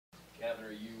Gavin,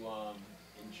 are you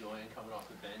enjoying coming off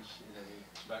the bench in any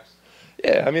respects?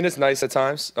 Yeah, I mean, it's nice at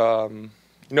times.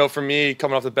 For me,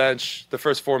 coming off the bench, the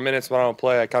first 4 minutes when I don't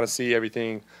play, I kind of see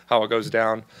everything, how it goes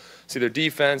down. See their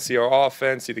defense, see our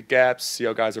offense, see the gaps, see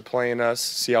how guys are playing us,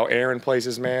 see how Aaron plays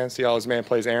his man, see how his man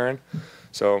plays Aaron.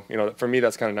 So, for me,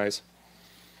 that's kind of nice.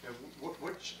 Yeah,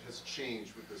 what has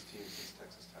changed with this team since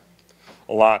Texas Tech?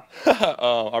 A lot.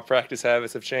 Our practice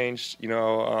habits have changed,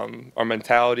 our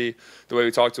mentality, the way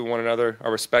we talk to one another,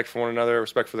 our respect for one another,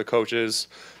 respect for the coaches,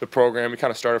 the program. We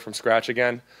kind of started from scratch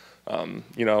again.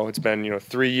 It's been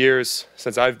 3 years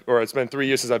since I've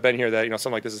been here that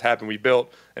something like this has happened. We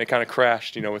built and it kind of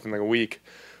crashed within like a week,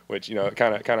 which it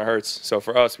kind of hurts. So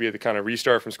for us, we had to kind of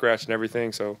restart from scratch and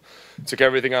everything. So took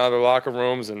everything out of the locker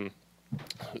rooms and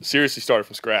seriously started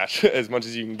from scratch as much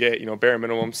as you can get. Bare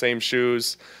minimum, same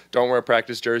shoes, don't wear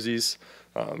practice jerseys.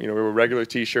 We wear regular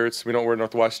T-shirts. We don't wear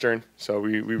Northwestern, so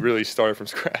we really started from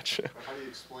scratch. How do you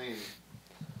explain,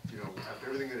 after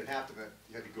everything that had happened, that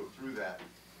you had to go through that?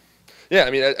 Yeah,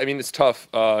 I mean it's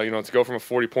tough. To go from a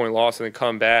 40-point loss and then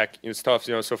come back, it's tough.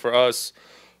 So for us,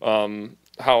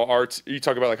 you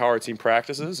talk about like how our team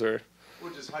practices, or?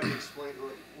 Well, just how do you explain?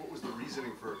 What was the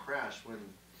reasoning for a crash when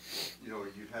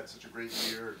you'd had such a great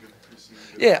year, good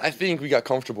preseason? Yeah, I think we got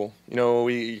comfortable.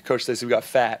 Coach says we got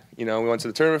fat. We went to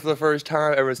the tournament for the first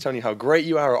time. Everyone's telling you how great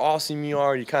you are, how awesome you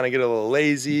are. You kind of get a little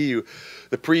lazy.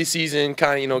 The preseason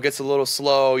kind of gets a little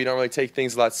slow. You don't really take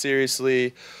things a lot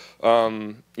seriously.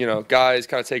 Guys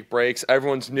kind of take breaks.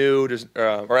 Everyone's new,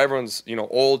 or everyone's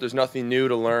old. There's nothing new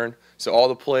to learn. So all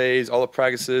the plays, all the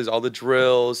practices, all the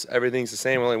drills, everything's the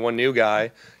same. Only one new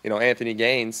guy, Anthony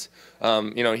Gaines.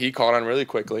 He caught on really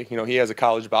quickly. He has a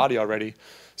college body already.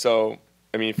 So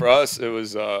for us, it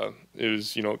was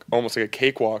almost like a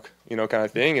cakewalk, kind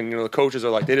of thing. And the coaches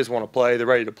are like, they just want to play. They're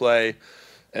ready to play.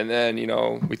 And then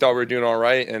we thought we were doing all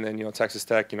right, and then Texas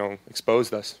Tech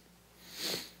exposed us.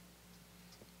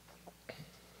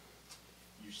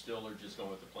 Still are just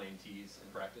going with the plain tees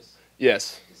in practice?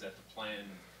 Yes. Is that the plan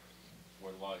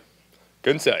for life?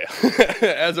 Couldn't tell you.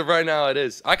 As of right now, it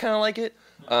is. I kind of like it.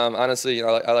 Honestly,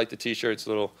 I like the T-shirts, a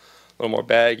little more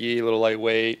baggy, a little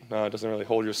lightweight. Doesn't really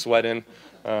hold your sweat in.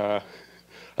 I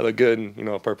look good in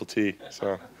a purple tee.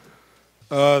 So.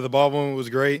 The ball movement was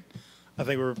great. I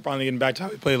think we're finally getting back to how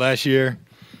we played last year.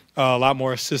 A lot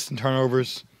more assists and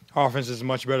turnovers. Our offense is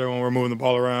much better when we're moving the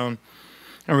ball around.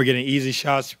 And we're getting easy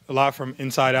shots, a lot from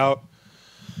inside out.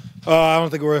 I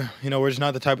don't think we're just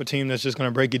not the type of team that's just going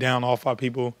to break you down, all 5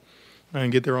 people,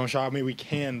 and get their own shot. I mean, we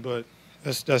can, but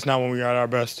that's not when we're at our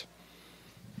best.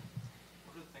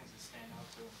 What are the things that stand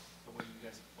out to the way you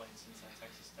guys have played since that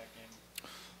Texas Tech game?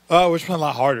 We're just playing a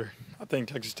lot harder. I think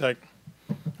Texas Tech,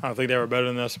 I don't think they were better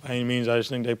than us by any means. I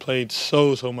just think they played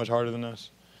so much harder than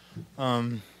us.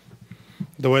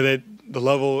 The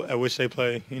level at which they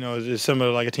play, is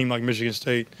similar to like a team like Michigan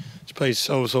State. Just plays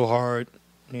so hard,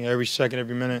 every second,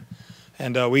 every minute.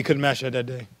 And we couldn't match that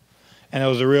day. And it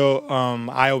was a real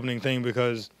eye-opening thing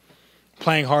because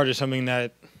playing hard is something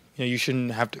that you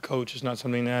shouldn't have to coach. It's not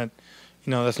something that,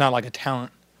 that's not like a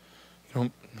talent. You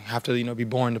don't have to, be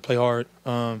born to play hard.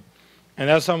 And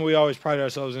that's something we always pride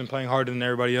ourselves in, playing harder than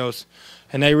everybody else.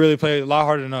 And they really played a lot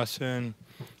harder than us. And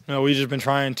we've just been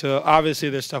trying to – obviously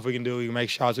there's stuff we can do. We can make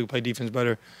shots. We can play defense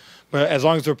better. But as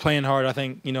long as we're playing hard, I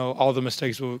think, all the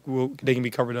mistakes, they can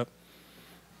be covered up.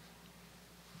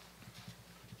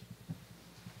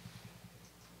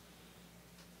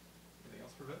 Anything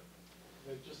else for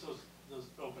Vic? Just those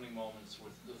opening moments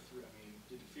with the three.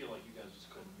 Did you feel like you guys just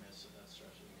couldn't miss at that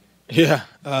stretch of the game?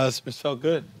 Yeah, it felt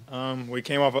good. We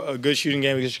came off a good shooting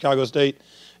game against Chicago State,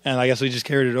 and I guess we just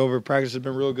carried it over. Practice has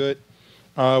been real good.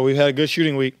 We've had a good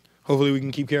shooting week. Hopefully we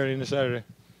can keep carrying it into Saturday.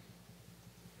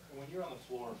 When you're on the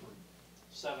floor for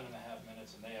 7.5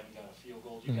 minutes and they haven't got a field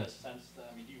goal, do you guys sense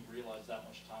that? Do you realize that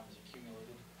much time has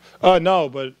accumulated? No,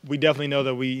 but we definitely know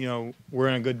that we're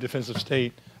in a good defensive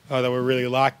state, that we're really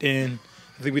locked in.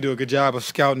 I think we do a good job of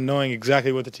scouting, knowing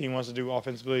exactly what the team wants to do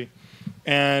offensively.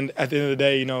 And at the end of the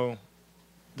day,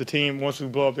 the team, once we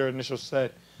blow up their initial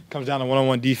set, comes down to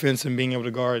one-on-one defense and being able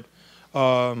to guard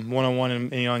one-on-one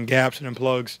and in gaps and in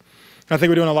plugs. I think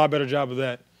we're doing a lot better job of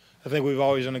that. I think we've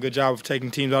always done a good job of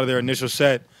taking teams out of their initial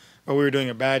set, but we were doing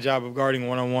a bad job of guarding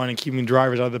one-on-one and keeping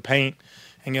drivers out of the paint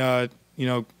and,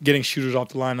 getting shooters off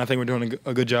the line. I think we're doing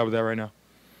a good job of that right now.